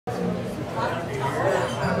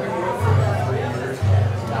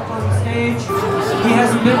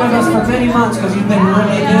He's been with us for many months because he's been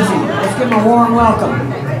really busy. Let's give him a warm welcome.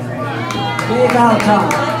 Dave Alton.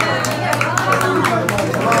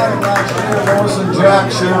 Lois and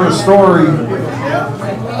Jack share a story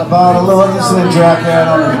about a little incident Jack had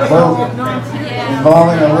on his boat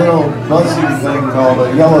involving a little buzzy thing called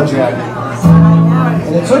a yellow jacket.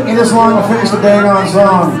 And it took me this long to finish the dang on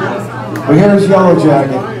song. But here's Yellow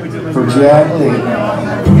Jacket for Jack Lee.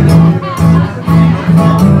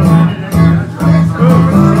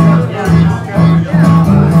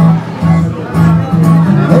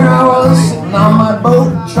 There I was sitting on my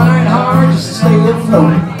boat, trying hard just to stay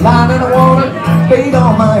afloat. Lying in the water, bait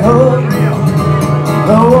on my hook.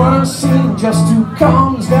 The water seemed just too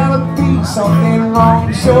calm. There's gotta be something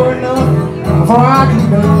wrong, sure enough, before I can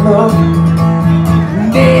even look.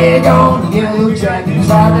 Dig on Yellow Jacket,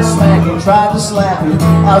 tried to smack it, tried to slap it.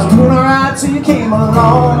 I was doing alright till you came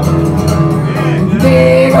along.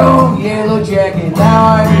 Dig on Yellow Jacket,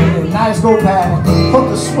 now I need a nice go pack. Hope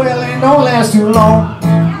the swelling don't last too long.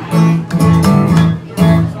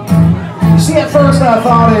 See, at first I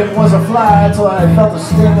thought it was a fly until I felt a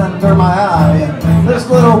sting under my eye. And this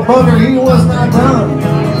little bugger, he was not done.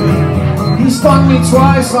 He stung me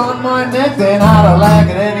twice on my neck, then out of lack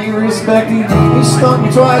of any respect, he stung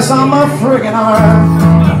me twice on my friggin' arm.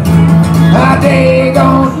 I dig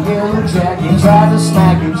on Yellow Jacket, tried to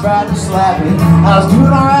smack it, tried to slap it. I was doing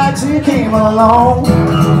alright till you came along.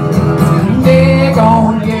 Dig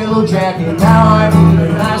on Yellow Jacket, now I need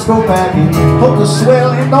a nice go packing. Hope the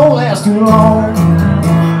swelling don't last too long.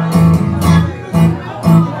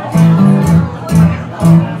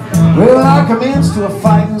 Well, I commenced to a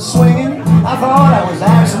fight and swinging. I thought I was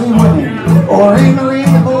actually winning, or in the ring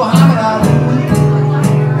of Muhammad Ali.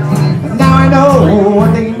 And now I know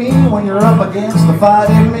what they mean when you're up against the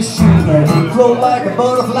fighting machine. You float like a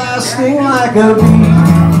butterfly, sting like a bee.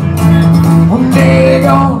 One day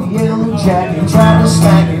on Yellow Jacket, tried to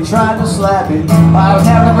smack it, tried to slap it. I was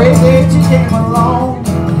having a great day till you came along.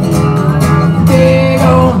 Dig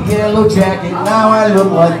on Yellow Jacket, now I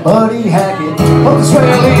look like Buddy Hackett. Hope the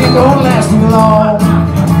swelling don't last too long.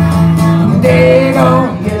 Dig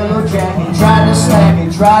on Yellow Jacket, tried to smack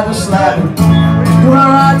it, tried to slap it. Doing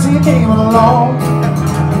alright till you came along.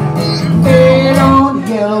 Dig on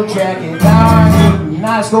Yellow Jacket, now I need a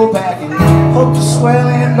nice go packing. Hope the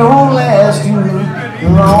swelling don't last too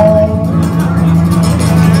long.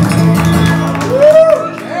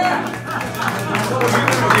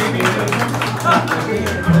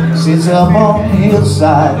 Sits up on the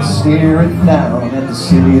hillside, staring down at the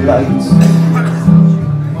city lights.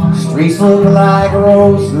 Streets look like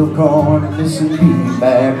rows of corn, and this will be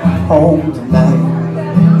back home tonight.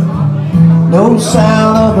 No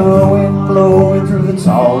sound of the wind blowing through the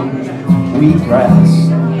tall wheat grass.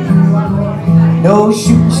 No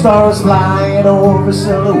shooting stars flying over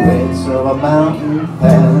silhouettes of a mountain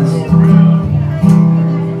pass.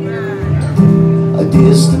 A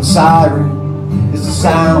distant siren is the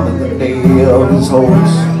sound of the bay of his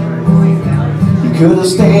horse. He could have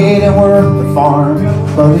stayed and worked the farm,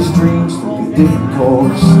 but his dreams took a different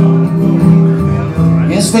course.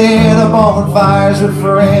 Instead of bonfires with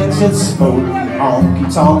friends, it's smoke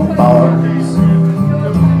honky-tonk bars,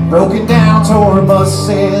 broken down tour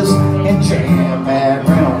buses and jam-packed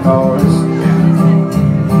rental cars.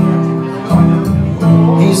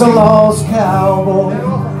 He's a lost cowboy,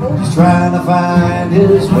 just trying to find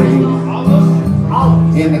his way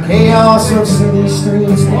in the chaos of city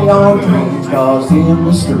streets. Beyond dreams caused him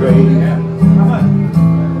to stray.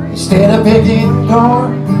 Instead of picking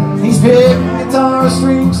corn, he's picking guitar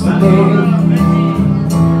strings today.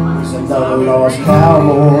 There's another lost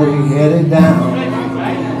cowboy headed down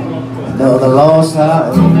another lost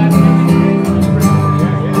highway.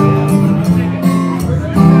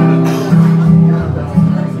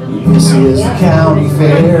 This is the county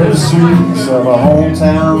fair, the sweetness of a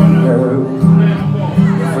hometown girl.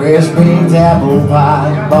 Fresh baked apple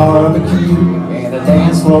pie, barbecue, and a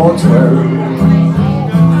dance floor twirl.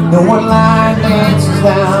 No one line dances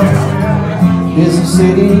down busy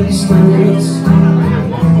city streets.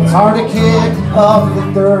 It's hard to kick up the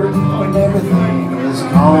dirt when everything is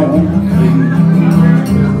concrete.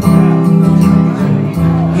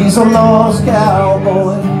 He's a lost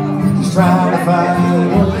cowboy, just trying to find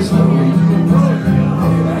his way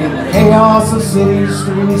in the chaos of city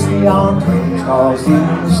streets. Beyond dreams caused him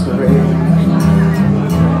to stray.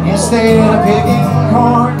 Instead of picking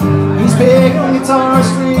corn, he's picking guitar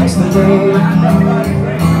strings today.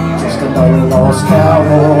 Just another lost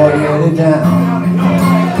cowboy headed down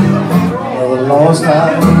another lost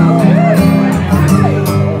highway.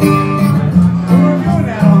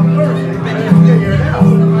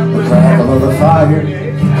 The crackle of the fire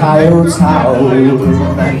coyotes howl in the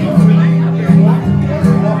night.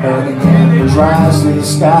 Burning embers rise to the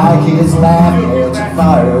sky, kids laugh at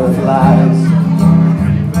fireflies.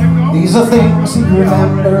 These are things he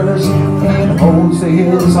remembers and holds to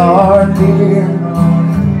his heart dear.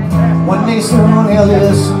 One day soon he'll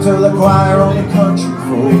listen to the choir on the country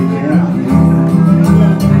folk.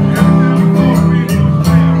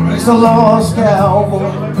 He's a lost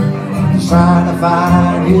cowboy, he's trying to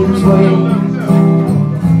find his way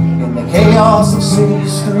in the chaos of city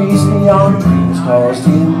streets. Neon dreams caused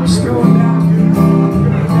him to stray.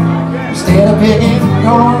 Instead of picking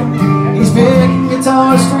corn, he's picking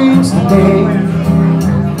guitar strings today.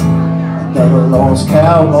 Another lost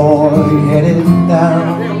cowboy headed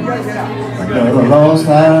down another lost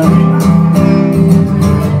town.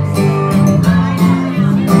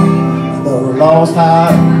 Another lost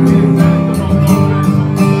highway.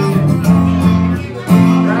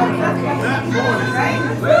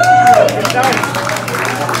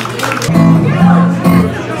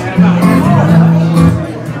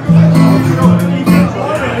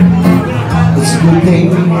 It's a good day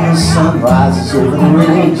when the sun rises over the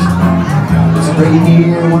ridge. It's a great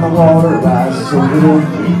year when the water rises over the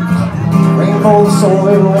ridge. Rainbow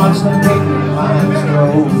soil, watch the big pines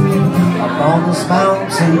grow up on this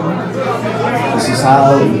mountain. This is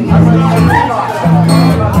how we do.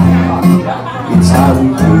 It's how we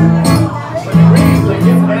do.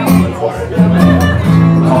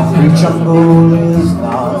 The concrete jungle is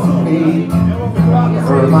not for me.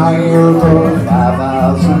 For my ear for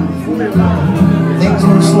 5,000 feet. Things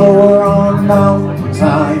move slower on mountain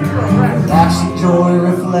time. Relax and joy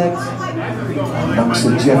reflect amongst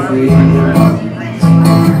the Jeffrey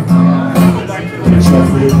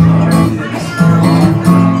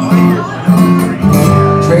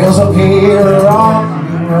trails up here are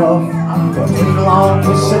rocky and rough, but take long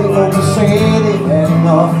to say what to say they've had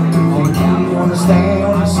enough. They need to understand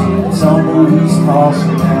when you see the tumbleweeds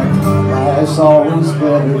tossing that life's always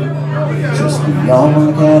better just beyond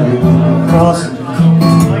the cattle crossing.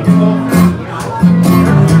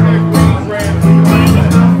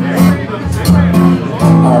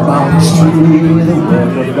 The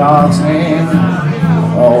work of God's hand,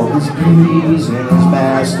 all his beauties and his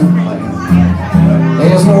master plan.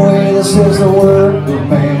 There's no way this is the work of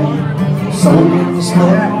man, so in the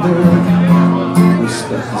splendor,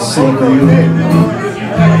 respect the sacred.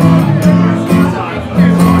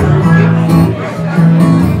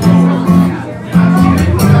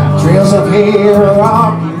 Trails up here are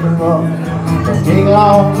rocky and rough, don't take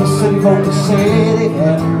long for city folk to say they've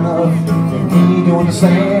had enough. Need to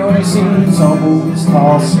understand when they see the tumbleweeds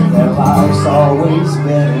tossing that life's always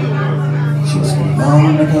better just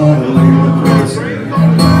beyond the cattle crossing.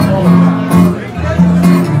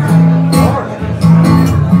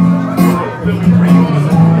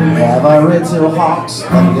 Have I read till hawks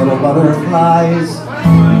like yellow butterflies?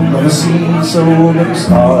 Never seen so many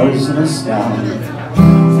stars in the sky.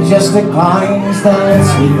 Majestic pines that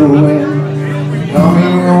sweep the wind. Come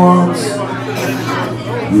here once,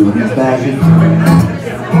 you'll be back again.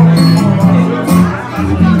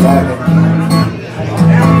 You'll be back again.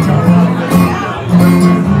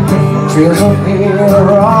 Trails up here are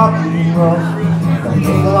rocky and rough. Don't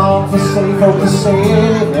take long for city folk to say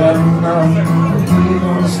they've had enough. You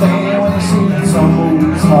don't understand when you see the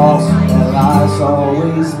tumbleweeds tossing that life's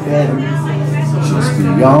always better just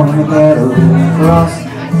beyond the cattle crossing.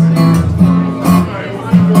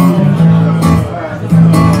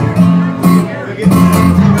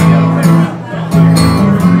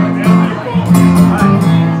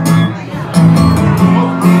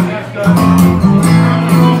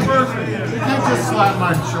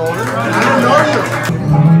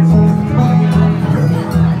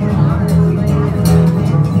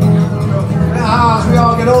 As we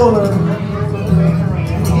all get older,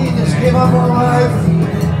 you just give up on life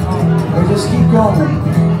or just keep going.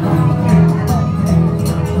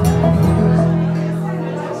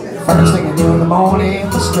 First thing I do in the morning,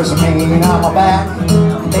 the stress of pain on my back.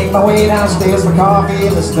 Make my way downstairs for coffee,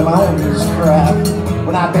 listen to my owner's crap.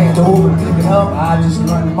 When I bend over and pick it up, I just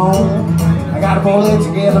run and moan. I gotta pull it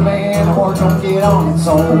together, man, the work don't get on its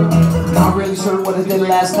own. Not really sure what I did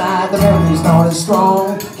last night, the memory's not as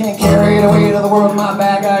strong. Can't carry the weight of the world in my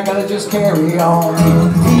back, I gotta just carry on.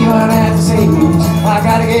 Even at this age, I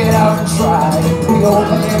gotta get out and try. The old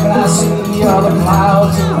man, but I see all the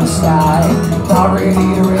clouds in the sky. Not ready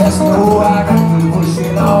to rest, no, I gotta keep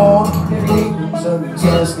pushing on. Every day's a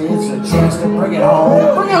test, it's a chance to bring it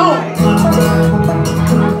home. Bring it home!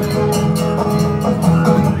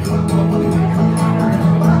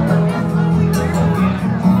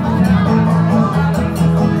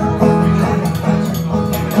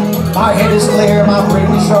 is clear, my brain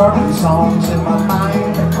is sharp, and songs in my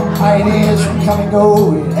mind. Ideas come and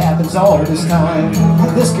go, it happens all this time.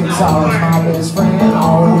 This guitar is my best friend,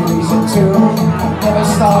 always in tune. Never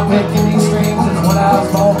stop picking these strings, it's what I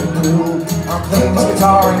was born to do. I'm playing this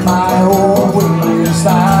guitar in my own weird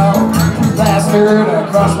style. Plastered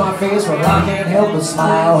across my face, but I can't help but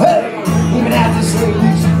smile. Hey, even at this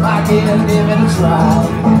age, I can't give it a try.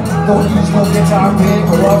 Don't use no guitar pick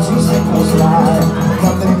or watch these singles live.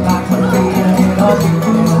 Nothing like the feeling of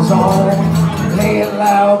being in the zone. Play it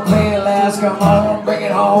loud, play it last, come on, bring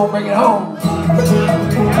it home, bring it home.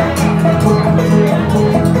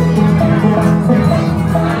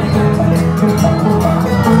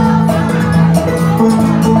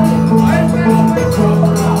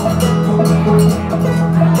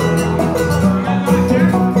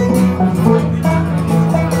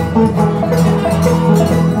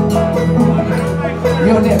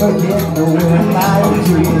 You'll never get nowhere in life,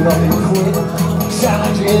 you give up and quit.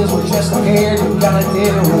 Challenges were just scared, you gotta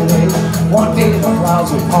deal with it. One day the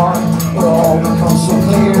clouds will part, it all becomes so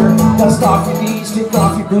clear. Dust off your knees, kick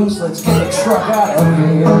off your boots, let's get the truck out of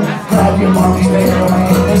here. Grab your mommy's barrel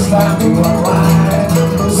and it's time to unwind.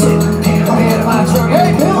 Sitting in the bed of my truck,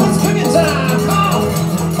 hey Bill, it's cooking time, come on!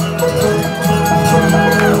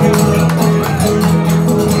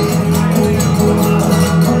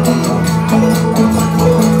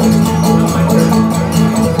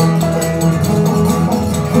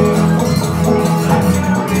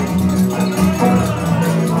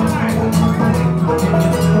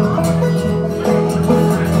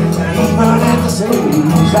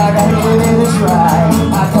 I gotta give it a try.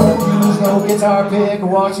 I don't use no guitar pick or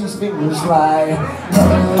watch these fingers fly.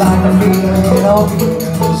 Nothing like a feeling of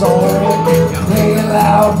being zone. Play it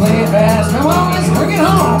loud, play it fast. Come on, let's bring it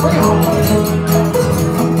home, bring it home.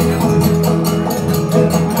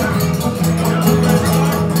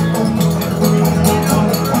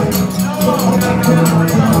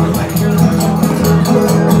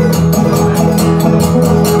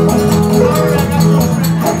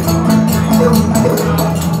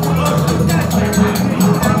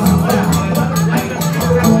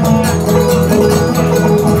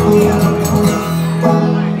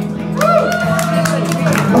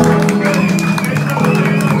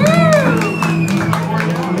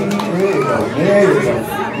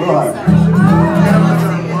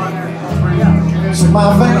 So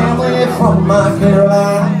my family from my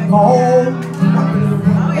Carolina home,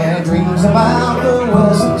 and dreams about the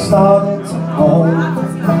West started to home.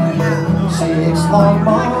 6 long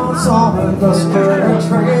months on a dust dirt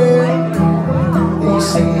trail. They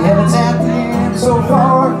say heaven's at the end, so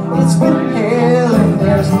far it's been hell, and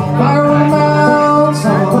there's fire on the mountains,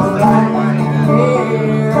 lightning in the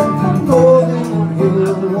air, golden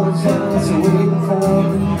hills, and it's waiting for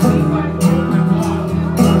me.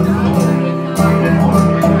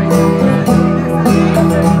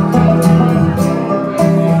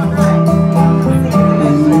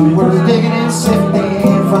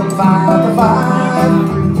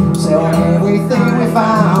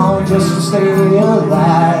 Just to stay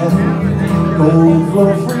alive. Gold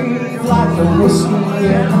flow free like the whiskey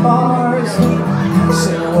in the bars.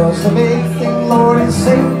 Sin was the big thing, Lord, and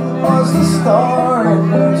Satan was the star.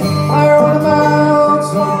 And there's fire on the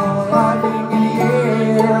mountain, lightning in the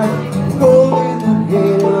air, gold in the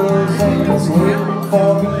hills, and it's waiting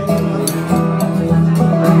for me.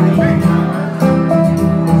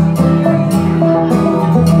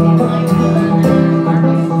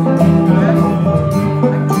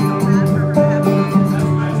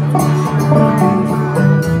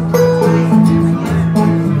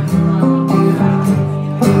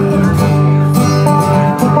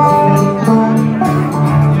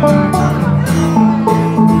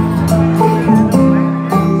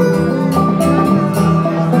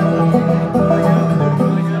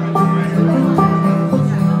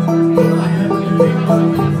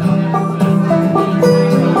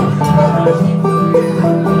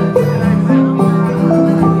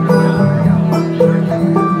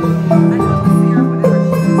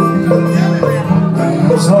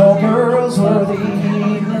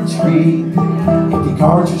 Empty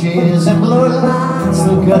cartridges and bloodlines,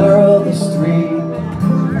 the gutter of the street.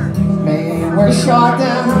 Men were shot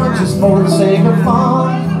down just for the sake of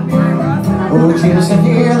fun. Oh, just to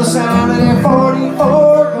hear the sound of their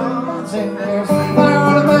 44 guns. And there's fire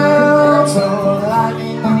on the mountain,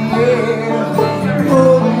 lightning in the air,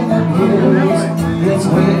 gold in the hills, it's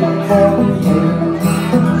waiting for me.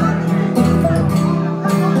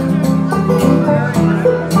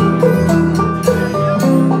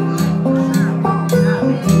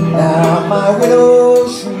 My widow,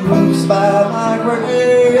 she weeps by my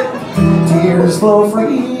grave. Tears flow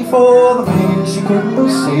free for the couldn't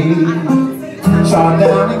see. Shot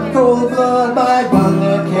down in cold blood by a gun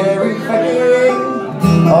that carried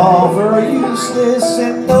fame. All for a useless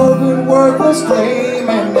and no good worthless claim.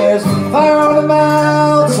 And there's fire on the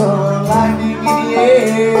mountain, lightning in the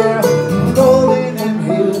air, gold in them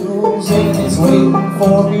hills, and it's waiting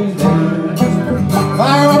for me there.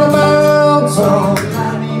 Fire on the mountain,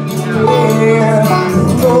 lightning in the air,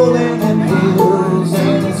 gold in them hills,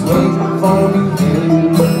 and it's waiting for me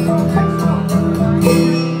there.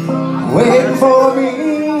 Waiting for me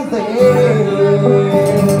there.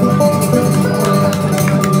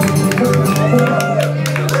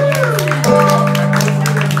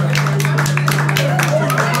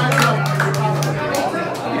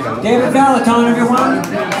 David Valentine, everyone,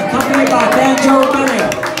 accompanied by Banjo Benny.